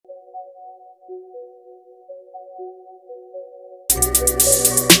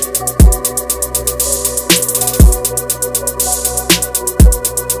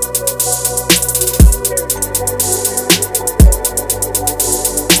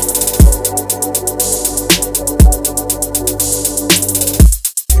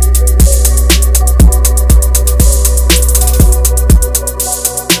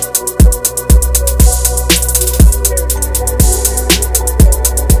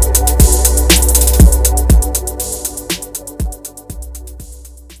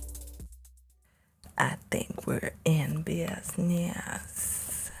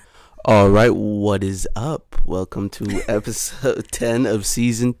All right, what is up? Welcome to episode 10 of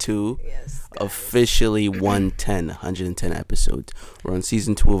season 2. Yes, guys. Officially 110 episodes. We're on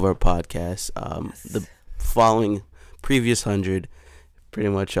season 2 of our podcast. Yes. The following previous 100, pretty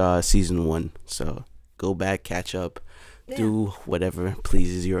much season 1. So go back, catch up, do whatever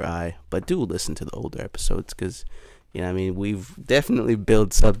pleases your eye. But do listen to the older episodes because, you know what I mean, we've definitely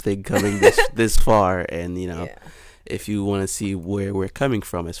built something coming this far. And, you know, if you want to see where we're coming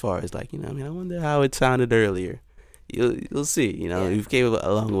from as far as like, you know, I mean, I wonder how it sounded earlier. You'll see, you know, you've came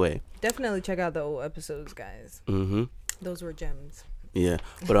a long way. Definitely check out the old episodes, guys. Mm-hmm. Those were gems. Yeah,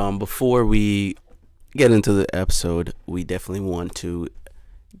 but before we get into the episode, we definitely want to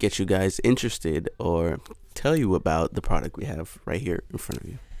get you guys interested or tell you about the product we have right here in front of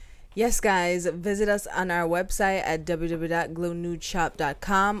you. Yes, guys, visit us on our website at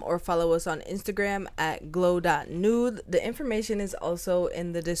www.glownudeshop.com or follow us on Instagram at glow.nude. The information is also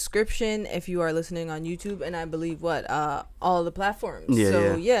in the description if you are listening on YouTube and I believe all the platforms.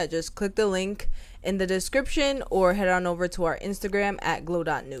 So just click the link in the description or head on over to our Instagram at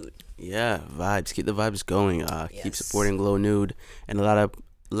glow.nude. Yeah, vibes. Keep the vibes going. Keep supporting Glow Nude, and a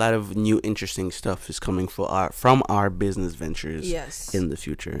lot of new interesting stuff is coming from our business ventures in the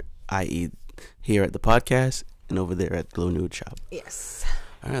future. I.e. here at the podcast and over there at Glow Nude Shop. Yes.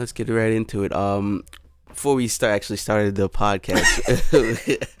 All right, let's get right into it. Before we started the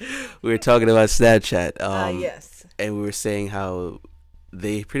podcast, we were talking about Snapchat. Yes. And we were saying how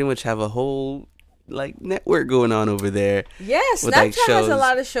they pretty much have a whole network going on over there. Yeah, Snapchat has a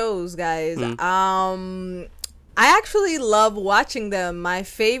lot of shows, guys. I actually love watching them. My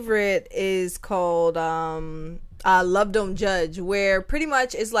favorite is called Love Don't Judge, where pretty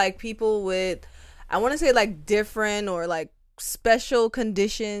much it's like people with, I want to say different or special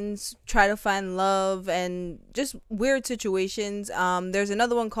conditions try to find love and just weird situations. There's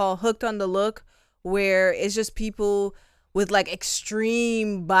another one called Hooked on the Look, where it's just people with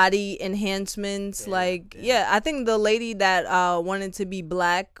extreme body enhancements. I think the lady that wanted to be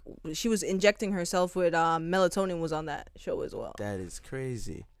black, she was injecting herself with melatonin, was on that show as well. That is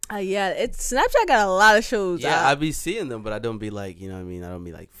crazy. It's Snapchat got a lot of shows. Yeah, I be seeing them, but I don't be I don't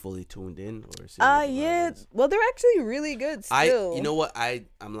be fully tuned in or seeing well, they're actually really good still. You know what?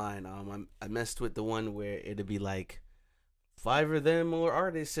 I'm lying. I messed with the one where it'd be 5 of them or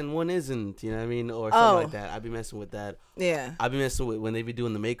artists and one isn't, you know what I mean? Or something like that. I'd be messing with that. Yeah. I'd be messing with when they be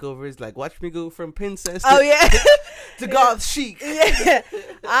doing the makeovers, watch me go from princess to goth chic. Yeah.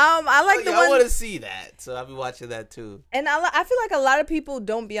 I like the one. I want to see that. So I'll be watching that too. And I feel like a lot of people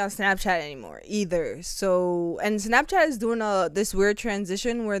don't be on Snapchat anymore either. So, and Snapchat is doing this weird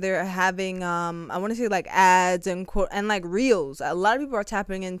transition where they're having I want to say ads and quote and reels. A lot of people are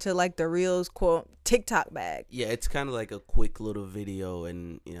tapping into the reels quote TikTok bag. Yeah, it's kind of like a quick little video,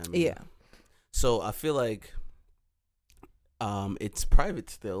 and you know what I mean? Yeah. So I feel it's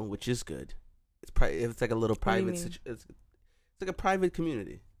private still, which is good. It's like a little private. It's like a private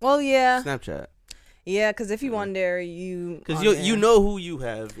community. Well, yeah. Snapchat. Yeah, because if you on there, you know who you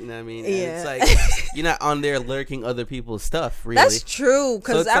have. You know what I mean? Yeah. And it's you're not on there lurking other people's stuff. Really, that's true.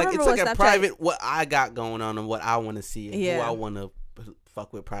 Because so it's like a Snapchat, private what I got going on and what I want to see and who I want to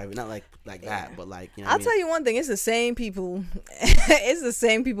fuck with private. Not like that, but you know. I'll tell you one thing. It's the same people. It's the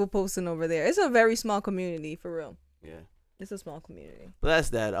same people posting over there. It's a very small community for real. Yeah. It's a small community. But that's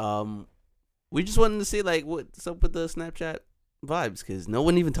that. We just wanted to see what's up with the Snapchat vibes because no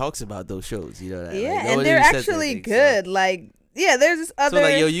one even talks about those shows. You know that? Yeah, and they're actually good. So. There's this other.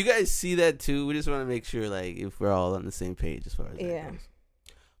 So you guys see that too? We just want to make sure if we're all on the same page as far as that goes.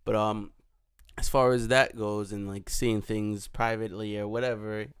 But as far as that goes and seeing things privately or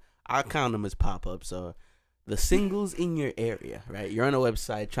whatever, I count them as pop-ups or the singles in your area. Right? You're on a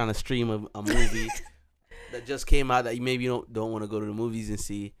website trying to stream a movie. That just came out that you maybe don't want to go to the movies and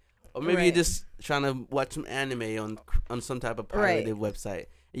see, or maybe you're just trying to watch some anime on some type of pirated website,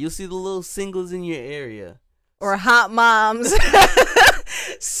 and you'll see the little singles in your area or hot moms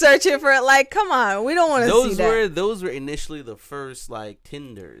searching for it. Come on, we don't want to see that. Those were initially the first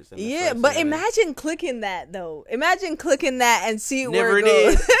Tinders. Yeah, but imagine clicking that though. Imagine clicking that and see where it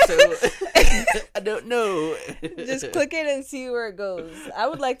goes. So, I don't know. Just click it and see where it goes. I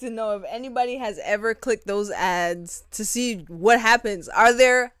would like to know if anybody has ever clicked those ads to see what happens. Are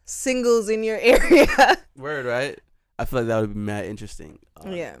there singles in your area? Word, right? I feel like that would be mad interesting.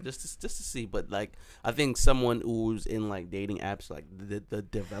 Just to see, but I think someone who's in dating apps, the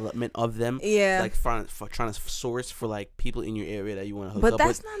development of them, trying to source for people in your area that you want to hook up with. But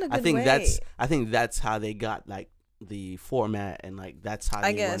that's not a good way. I think that's how they got the format and that's how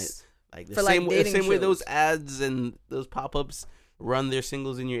they want it. The same way those ads and those pop-ups run their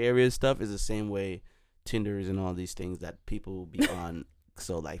singles in your area stuff is the same way Tinders and all these things that people will be on.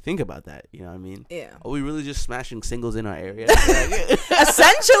 So, like, think about that. You know what I mean? Yeah. Are we really just smashing singles in our area?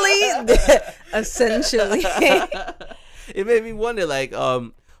 Essentially. It made me wonder, like,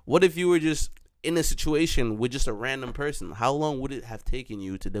 what if you were just in a situation with just a random person? How long would it have taken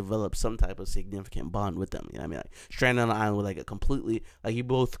you to develop some type of significant bond with them? You know what I mean? Like, stranded on an island with, like, a completely, like, you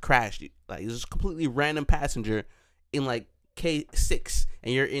both crashed. Like, it's just a completely random passenger in, like, K6,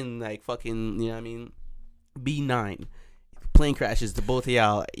 and you're in, like, fucking, you know what I mean, B9. Plane crashes to both of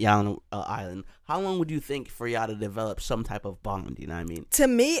y'all on an island. How long would you think for y'all to develop some type of bond? You know what I mean? To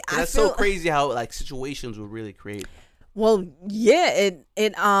me, that's so crazy how, like, situations would really create. Well, yeah,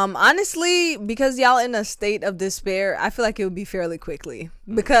 it honestly, because y'all in a state of despair, I feel like it would be fairly quickly,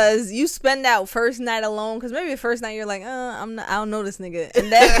 because you spend that first night alone, because maybe the first night you're like, I don't know this nigga,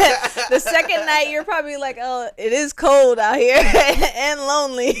 and then the second night you're probably like, it is cold out here and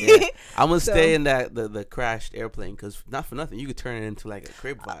lonely. Yeah. I'm gonna stay in the crashed airplane, because not for nothing, you could turn it into like a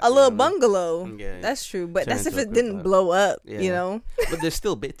crib vibe, a little bungalow. Yeah, that's true, but that's if it didn't blow up, you know. But there's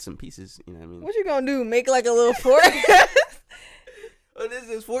still bits and pieces, you know what I mean? What you gonna do? Make like a little fort? Oh, this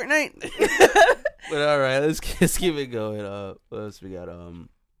is Fortnite. But all right, let's keep it going. What else we got?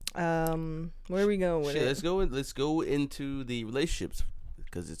 Where are we going with it? Let's go into the relationships,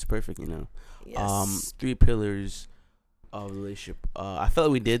 because it's perfect, you know. Yes. 3 pillars of relationship. I felt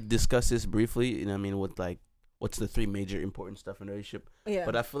like we did discuss this briefly. You know what I mean? With, like, what's the 3 major important stuff in a relationship? Yeah.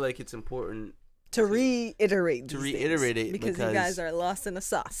 But I feel like it's important to reiterate it, because you guys are lost in the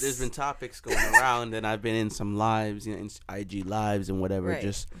sauce. There's been topics going around, and I've been in some lives, you know, in IG lives and whatever,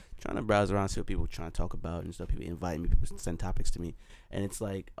 just trying to browse around, see what people are trying to talk about and stuff. People invite me, people send topics to me, and it's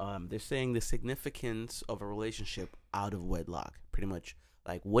like they're saying the significance of a relationship out of wedlock, pretty much.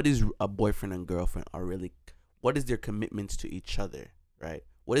 Like, what is a boyfriend and girlfriend are really? What is their commitments to each other, right?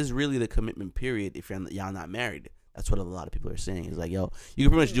 What is really the commitment period if y'all not married? That's what a lot of people are saying. It's like, yo, you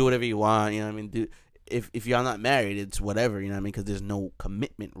can pretty much do whatever you want, you know what I mean? If y'all not married, it's whatever, you know what I mean? Because there's no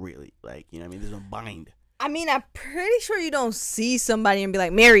commitment, really. Like, you know what I mean? There's no bind. I mean, I'm pretty sure you don't see somebody and be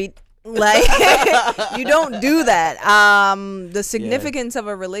like, married. Like, you don't do that. The significance of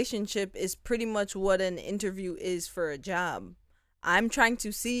a relationship is pretty much what an interview is for a job. I'm trying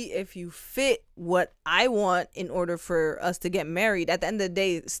to see if you fit what I want in order for us to get married. At the end of the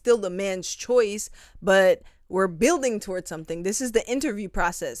day, it's still the man's choice, but we're building towards something. This is the interview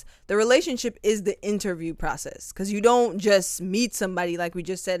process. The relationship is the interview process, because you don't just meet somebody, like we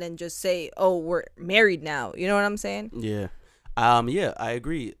just said, and just say, oh, we're married now. You know what I'm saying? Yeah. Yeah, I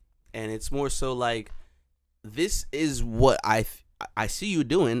agree. And it's more so like, this is what I see you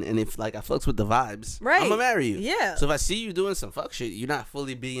doing, and if, like, I fucks with the vibes, I'm gonna marry you. Yeah. So if I see you doing some fuck shit, you're not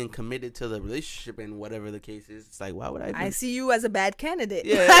fully being committed to the relationship and whatever the case is. It's like, why would I see you as a bad candidate.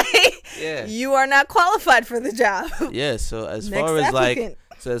 Yeah. Yeah. You are not qualified for the job. Yeah. So as far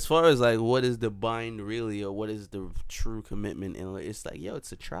as like what is the bind really, or what is the true commitment, and it's like, yo,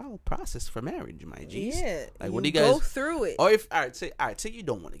 it's a trial process for marriage, my G's. Yeah. Like, what do you guys go through it? Or if say you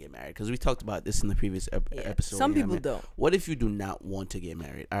don't want to get married, because we talked about this in the previous episode. Some people don't. What if you do not want to get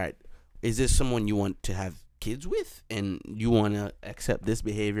married? All right, is this someone you want to have kids with, and you want to accept this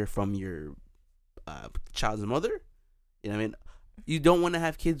behavior from your child's mother? You know what I mean? You don't want to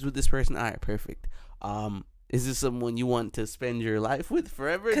have kids with this person. All right, perfect. Is this someone you want to spend your life with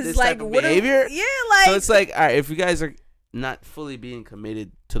forever? This like, type of behavior? Like, so it's like, all right, if you guys are not fully being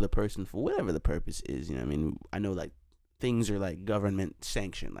committed to the person for whatever the purpose is, you know what I mean? I know, like, things are, like, government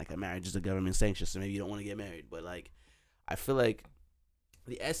sanctioned. Like, a marriage is a government sanction, so maybe you don't want to get married. But, like, I feel like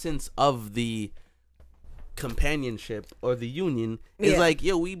the essence of the companionship or the union is like,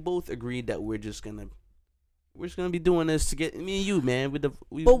 yo, we both agreed that we're just gonna be doing this to get me and you, man. But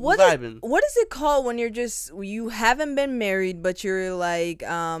what is it called when you haven't been married, but you're like,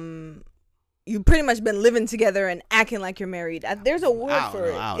 you pretty much been living together and acting like you're married? There's a word for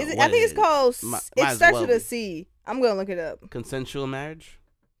it. I think it's called. It starts with a C. I'm gonna look it up. Consensual marriage.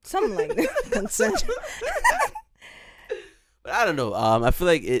 Something like that. Consensual. But I don't know. I feel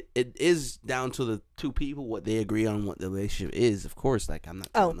like it is down to the two people, what they agree on, what the relationship is. Of course, like, I'm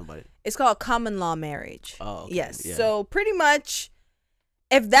not telling nobody. It's called common law marriage. Oh, okay. Yes. Yeah. So pretty much,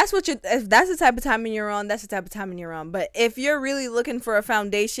 if that's the type of timing you're on, that's the type of timing you're on. But if you're really looking for a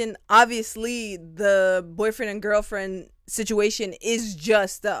foundation, obviously the boyfriend and girlfriend situation is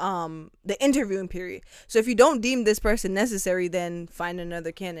just the interviewing period. So if you don't deem this person necessary, then find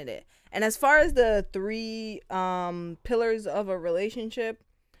another candidate. And as far as the 3 pillars of a relationship,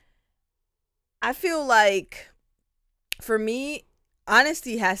 I feel like, for me,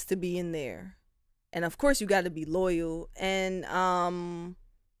 honesty has to be in there. And of course, you got to be loyal, and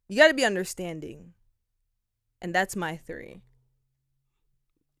you got to be understanding. And that's my 3.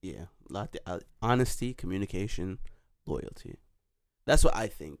 Yeah, honesty, communication, loyalty. That's what I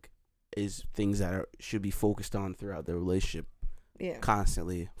think is things that should be focused on throughout the relationship. Yeah.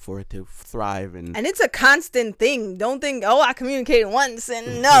 Constantly for it to thrive, and it's a constant thing. Don't think, oh, I communicated once,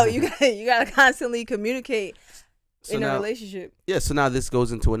 and no, you gotta constantly communicate in a relationship. Yeah. So now this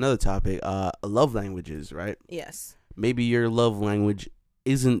goes into another topic, love languages, right? Yes. Maybe your love language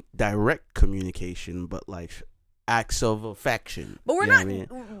isn't direct communication, but like acts of affection. But we're not.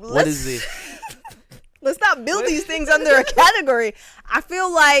 What is it? Let's not build these things under a category. I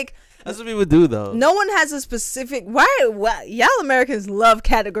feel like that's what people do, though. No one has a specific. Why y'all Americans love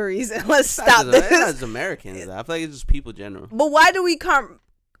categories? And let's stop this. It's not just Americans. I feel like it's just people general. But why do we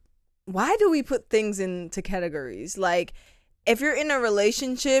put things into categories? Like, if you're in a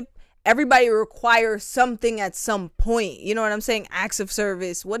relationship, everybody requires something at some point. You know what I'm saying? Acts of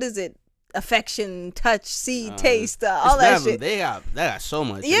service. What is it? Affection, touch, see, taste, all that shit. They got so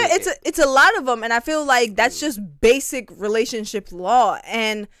much. Yeah, it's a lot of them, and I feel like that's just basic relationship law.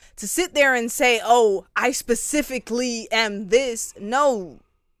 And to sit there and say, "Oh, I specifically am this," no.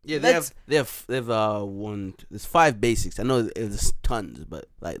 Yeah, they have there's 5 basics. I know there's tons, but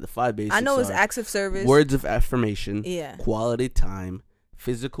like the 5 basics. I know it's acts of service, words of affirmation, yeah, quality time,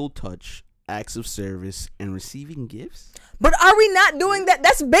 physical touch, acts of service, and receiving gifts. But are we not doing that?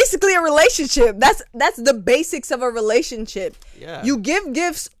 That's basically a relationship. That's the basics of a relationship. Yeah. You give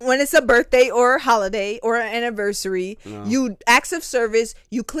gifts when it's a birthday or a holiday or an anniversary. No. You acts of service.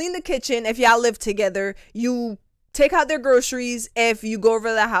 You clean the kitchen if y'all live together. You take out their groceries if you go over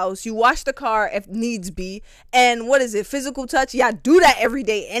to the house. You wash the car if needs be. And what is it? Physical touch. Y'all do that every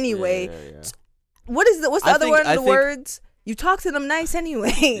day anyway. Yeah. What's the other one of the words? You talk to them nice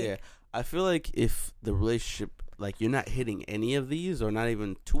anyway. Yeah. I feel like if the relationship, like, you're not hitting any of these, or not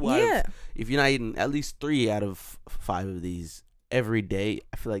even 2 out of, if you're not hitting at least 3 out of 5 of these every day,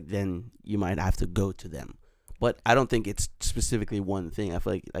 I feel like then you might have to go to them. But I don't think it's specifically one thing. I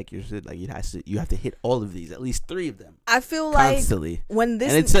feel like you said, like, you have to hit all of these, at least 3 of them. I feel constantly. Like when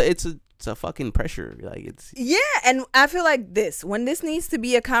this, and it's a fucking pressure. Like, it's and I feel like when this needs to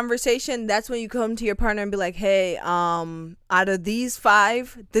be a conversation, that's when you come to your partner and be like, hey, out of these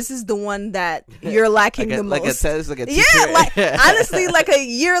 5, this is the one that you're lacking the most. Like a test, like a teacher. Yeah, like honestly, like a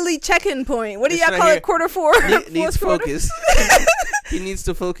yearly check-in point. What do y'all call it? Quarter 4? Needs focus. He needs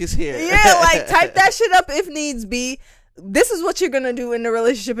to focus here. Yeah, like type that shit up if needs be. This is what you're going to do in the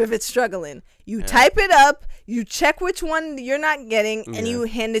relationship if it's struggling. You type it up, you check which one you're not getting, and you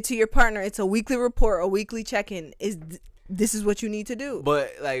hand it to your partner. It's a weekly report, a weekly check-in. This is what you need to do.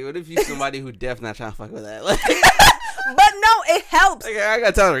 But, like, what if you're somebody who definitely not trying to fuck with that? Like, but no, it helps. Like, I got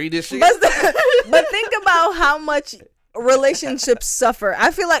to tell her, read this shit. But think about how much relationships suffer.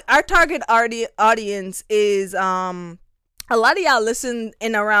 I feel like our target audience is a lot of y'all listen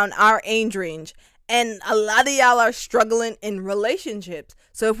in around our age range. And a lot of y'all are struggling in relationships.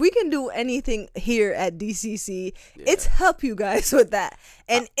 So if we can do anything here at DCC, it's help you guys with that.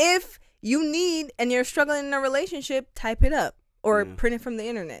 And if you need and you're struggling in a relationship, type it up or print it from the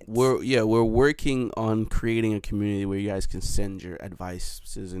internet. We're working on creating a community where you guys can send your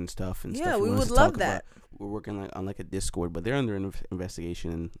advices and stuff and stuff. Yeah, we would love that. We're working on a Discord, but they're under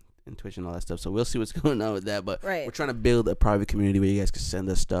investigation and Twitch and all that stuff, so we'll see what's going on with that. But we're trying to build a private community where you guys can send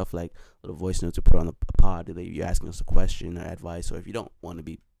us stuff, like little voice notes to put on the pod. That you're asking us a question or advice, or if you don't want to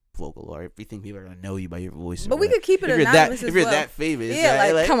be vocal, or if you think people are gonna know you by your voice. But we could keep it anonymous if you're that famous.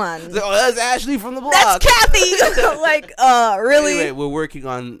 Yeah, like come on. Oh, that's Ashley from the blog. That's Kathy. Like, really? Anyway, we're working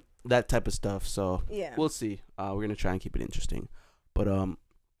on that type of stuff, so we'll see. We're gonna try and keep it interesting, but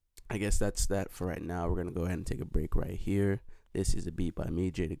I guess that's that for right now. We're gonna go ahead and take a break right here. This is a beat by me,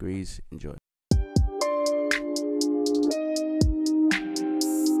 J Degrees. Enjoy.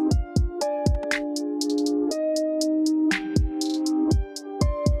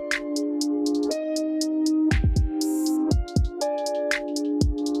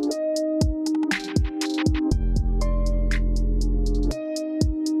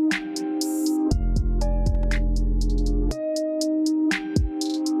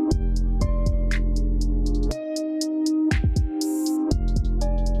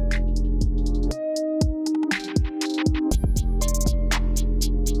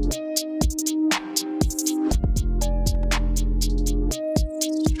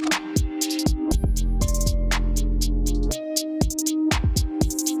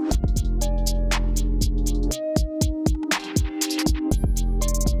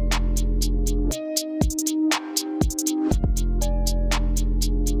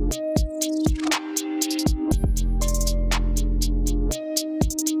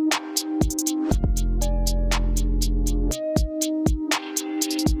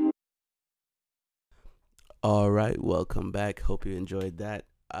 All right, welcome back. Hope you enjoyed that.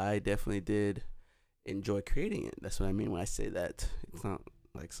 I definitely did enjoy creating it. That's what I mean when I say that. It's not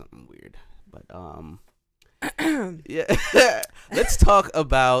like something weird, but yeah. Let's talk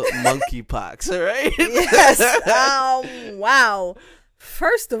about monkeypox. All right. Yes. Wow.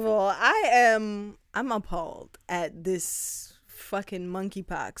 First of all, I'm appalled at this fucking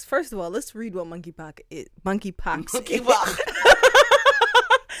monkeypox. First of all, let's read what monkeypox is. Monkeypox.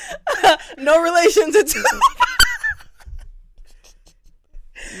 No relation to two.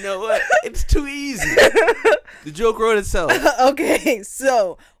 You know what? It's too easy. The joke wrote itself. Okay,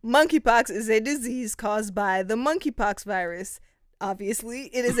 so monkeypox is a disease caused by the monkeypox virus. Obviously,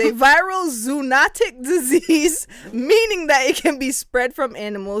 it is a viral zoonotic disease, meaning that it can be spread from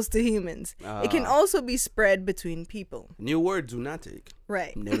animals to humans. It can also be spread between people. New word, zoonotic.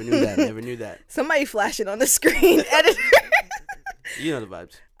 Right. Never knew that. Somebody flash it on the screen, editor. You know the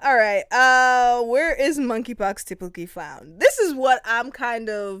vibes. All right. Where is monkeypox typically found? This is what I'm kind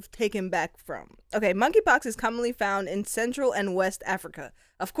of taken back from. Okay, monkeypox is commonly found in Central and West Africa.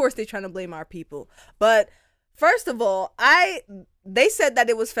 Of course, they're trying to blame our people. But first of all, they said that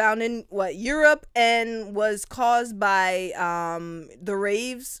it was found in Europe and was caused by the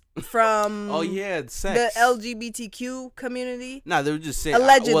raves from sex. The LGBTQ community. Nah, they were just saying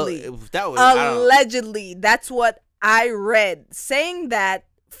allegedly. Allegedly, that's what I read, saying that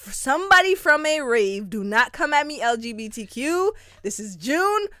somebody from a rave, do not come at me, LGBTQ. This is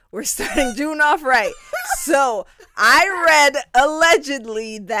June. We're starting June off right. So I read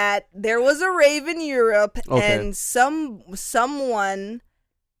allegedly that there was a rave in Europe and someone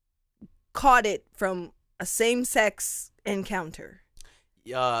caught it from a same-sex encounter.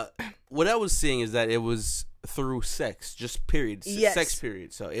 What I was seeing is that it was through sex, just period. Yes. Sex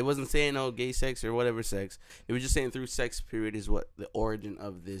period. So it wasn't saying gay sex or whatever sex. It was just saying through sex period is what the origin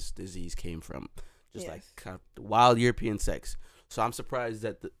of this disease came from. Just like kind of wild European sex. So I'm surprised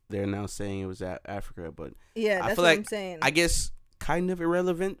that they're now saying it was Africa, but yeah, that's what I'm saying. I guess kind of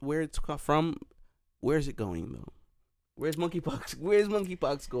irrelevant where it's from. Where's it going though? Where's monkeypox? Where's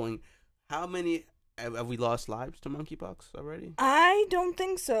monkeypox going? How many have we lost lives to monkeypox already? I don't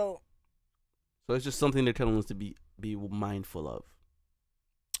think so. So it's just something they're telling us to be mindful of.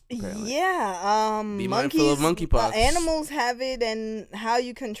 Apparently. Yeah, be mindful of monkeypox. Animals have it, and how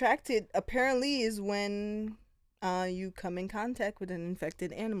you contract it apparently is when you come in contact with an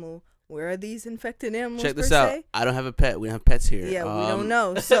infected animal. Where are these infected animals? Check this out. I don't have a pet. We don't have pets here. Yeah, we don't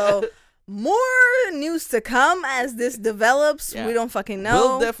know. So more news to come as this develops. Yeah. We don't fucking know.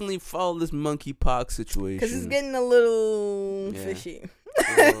 We'll definitely follow this monkeypox situation because it's getting a little fishy.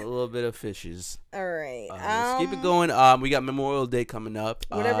 a little bit of fishes. All right. Let's keep it going. We got Memorial Day coming up.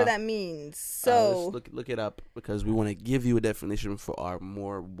 Whatever that means. So let's look it up because we want to give you a definition for our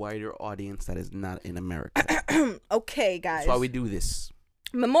more wider audience that is not in America. Okay, guys. That's why we do this.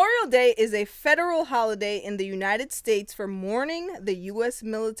 Memorial Day is a federal holiday in the United States for mourning the U.S.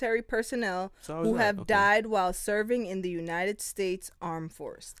 military personnel who have died while serving in the United States Armed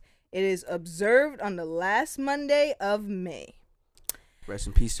Forces. It is observed on the last Monday of May. Rest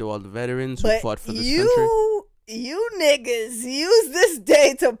in peace to all the veterans who fought for this country. You niggas use this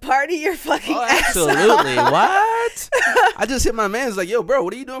day to party your fucking ass absolutely. What? I just hit my man's like, yo, bro,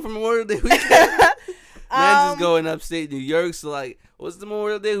 what are you doing for Memorial Day weekend? Man's just going upstate New York, so like, what's the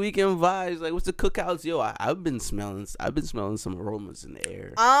Memorial Day weekend vibes? Like, what's the cookouts? Yo, I've been smelling some aromas in the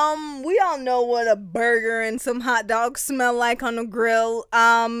air. We all know what a burger and some hot dogs smell like on the grill.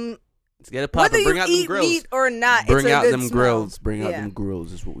 Let's get it poppin'. Bring out them grills. Meat or not, bring out them smell. Grills. Bring out them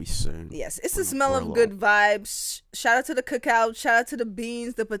grills is what we say. Yes, it's the smell of good vibes. Shout out to the cookout. Shout out to the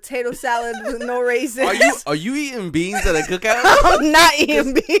beans, the potato salad with no raisins. Are you eating beans at a cookout? I'm not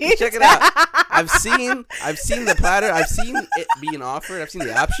eating beans. Check it out. I've seen the platter. I've seen it being offered. I've seen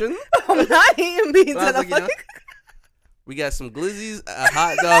the option. I'm not eating beans at a fucking. We got some glizzies, a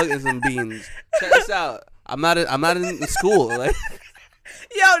hot dog, and some beans. Check this out. I'm not in school. Like.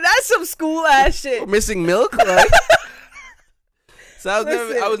 Yo, that's some school ass shit. Missing milk, like. So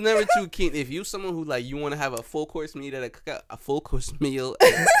I was never too keen. If you someone who like you want to have a full course meal at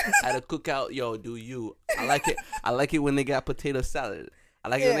a cookout, yo, do you? I like it. I like it when they got potato salad. I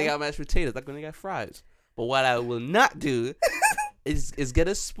like it when they got mashed potatoes. I like when they got fries. But what I will not do is get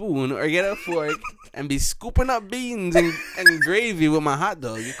a spoon or get a fork and be scooping up beans and gravy with my hot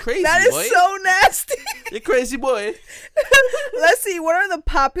dog. You crazy, boy. That is so nasty. You crazy, boy. Let's see. What are the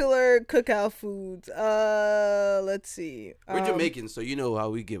popular cookout foods? Let's see. We're Jamaican, so you know how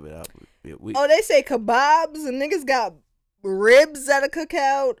we give it up. They say kebabs and niggas got ribs at a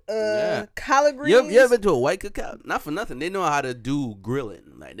cookout, collard greens. You ever been to a white cookout? Not for nothing. They know how to do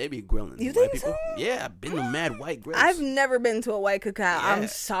grilling. Like, they be grilling. You think so? Yeah, I've been to mad white grills. I've never been to a white cookout. Yeah. I'm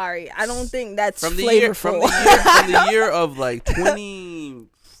sorry. I don't think that's from flavorful. From the year of like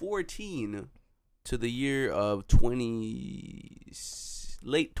 2014 to the year of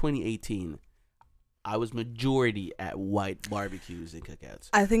late 2018. I was majority at white barbecues and cookouts.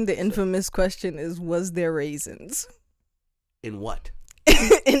 I think the infamous question is, was there raisins? In what?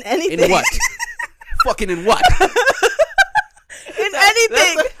 In anything. In what? Fucking in what? In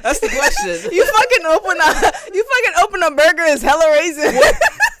anything. That's the question. You fucking open a burger, is hella raisins.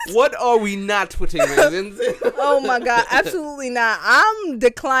 What are we not putting raisins in? Oh my god, absolutely not. I'm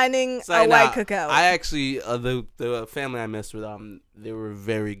declining a white cookout. I actually, the family I messed with, they were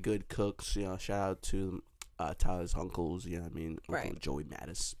very good cooks. You know, shout out to Tyler's uncles. You know what I mean? Uncle Joey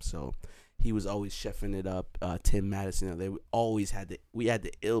Mattis. So he was always chefing it up. Tim Mattis. You know, they always we had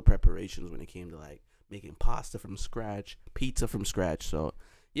the ill preparations when it came to like making pasta from scratch, pizza from scratch. So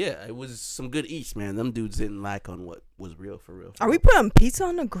yeah, it was some good eats, man. Them dudes didn't lack on what was real for real. Are we putting pizza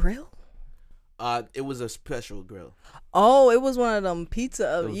on the grill? It was a special grill. Oh, it was one of them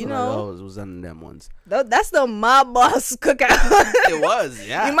pizza, you know. It was one of them ones. That's the mob boss cookout. It was,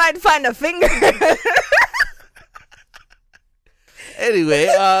 yeah. You might find a finger. Anyway,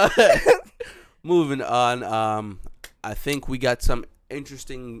 moving on. I think we got some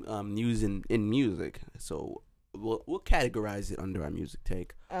interesting news in music. So we'll categorize it under our music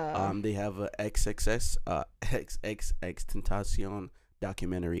take. They have a XXX Tentacion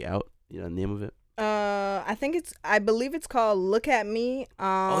documentary out. You know the name of it? I believe it's called Look at Me.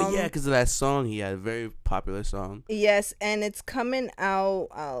 Oh yeah, because of that song. He had a very popular song. Yes, and it's coming out.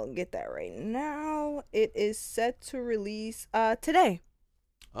 I'll get that right now. It is set to release today.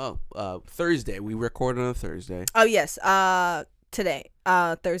 Oh, Thursday. We record on a Thursday. Oh yes, today.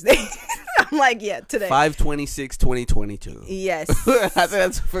 Thursday. I'm like, yeah, today. 5/26/2022. Yes. I think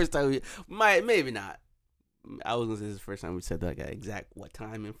that's the first time maybe not. I was gonna say this is the first time we said that exact what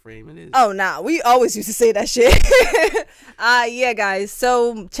time and frame it is. Oh nah, we always used to say that shit. Yeah, guys.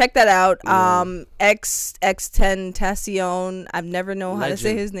 So check that out. Tentacion. I've never known how to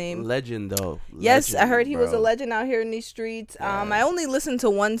say his name. Legend though. Yes, I heard he was a legend out here in these streets. I only listened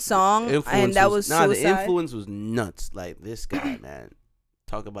to one song, and that was Suicide. The influence was nuts. Like this guy, man.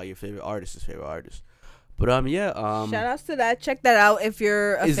 Talk about your favorite artist's favorite artist. But shout outs to that. Check that out if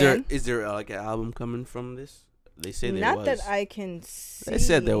you're a fan. Is there like an album coming from this? They say there was. Not that I can see. They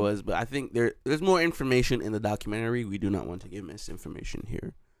said there was, but I think there's more information in the documentary. We do not want to give misinformation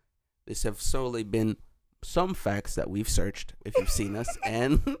here. This have solely been some facts that we've searched, if you've seen us,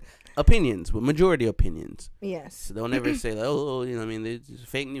 and opinions, but majority opinions. Yes. So don't ever say, like, oh, you know what I mean, it's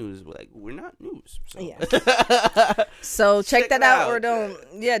fake news. But, like, we're not news. So. Yeah. So check that out or don't.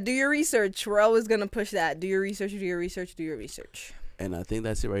 Yeah, do your research. We're always going to push that. Do your research, do your research, do your research. And I think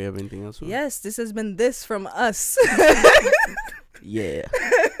that's it, right? You have anything else? Yes, this has been this from us. Yeah.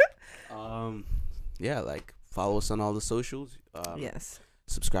 Yeah, like, follow us on all the socials. Yes.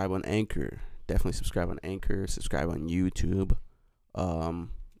 Subscribe on Anchor. Definitely subscribe on Anchor. Subscribe on YouTube.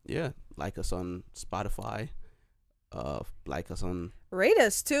 Yeah, like us on Spotify. Like us on. Rate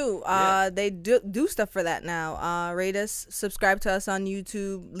us too. They do stuff for that now. Rate us. Subscribe to us on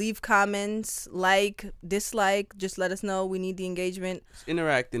YouTube. Leave comments. Like, dislike. Just let us know. We need the engagement.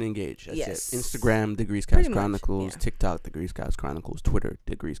 Interact and engage. That's yes. it. Instagram, The Grease Cows Chronicles. Yeah. TikTok, The Grease Cows Chronicles. Twitter,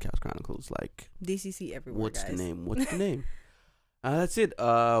 The Grease Cows Chronicles. Like DCC everywhere. What's guys. the name? What's the name? That's it.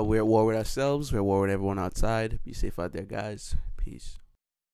 We're at war with ourselves. We're at war with everyone outside. Be safe out there, guys. Peace.